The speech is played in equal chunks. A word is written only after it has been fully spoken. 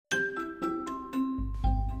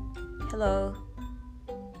Hello.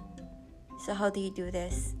 So how do you do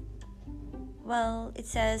this? Well, it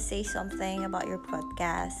says say something about your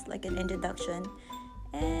podcast, like an introduction,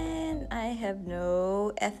 and I have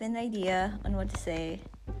no effing idea on what to say.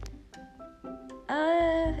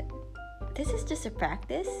 Uh, this is just a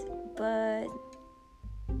practice, but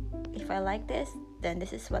if I like this, then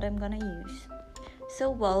this is what I'm gonna use.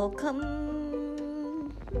 So welcome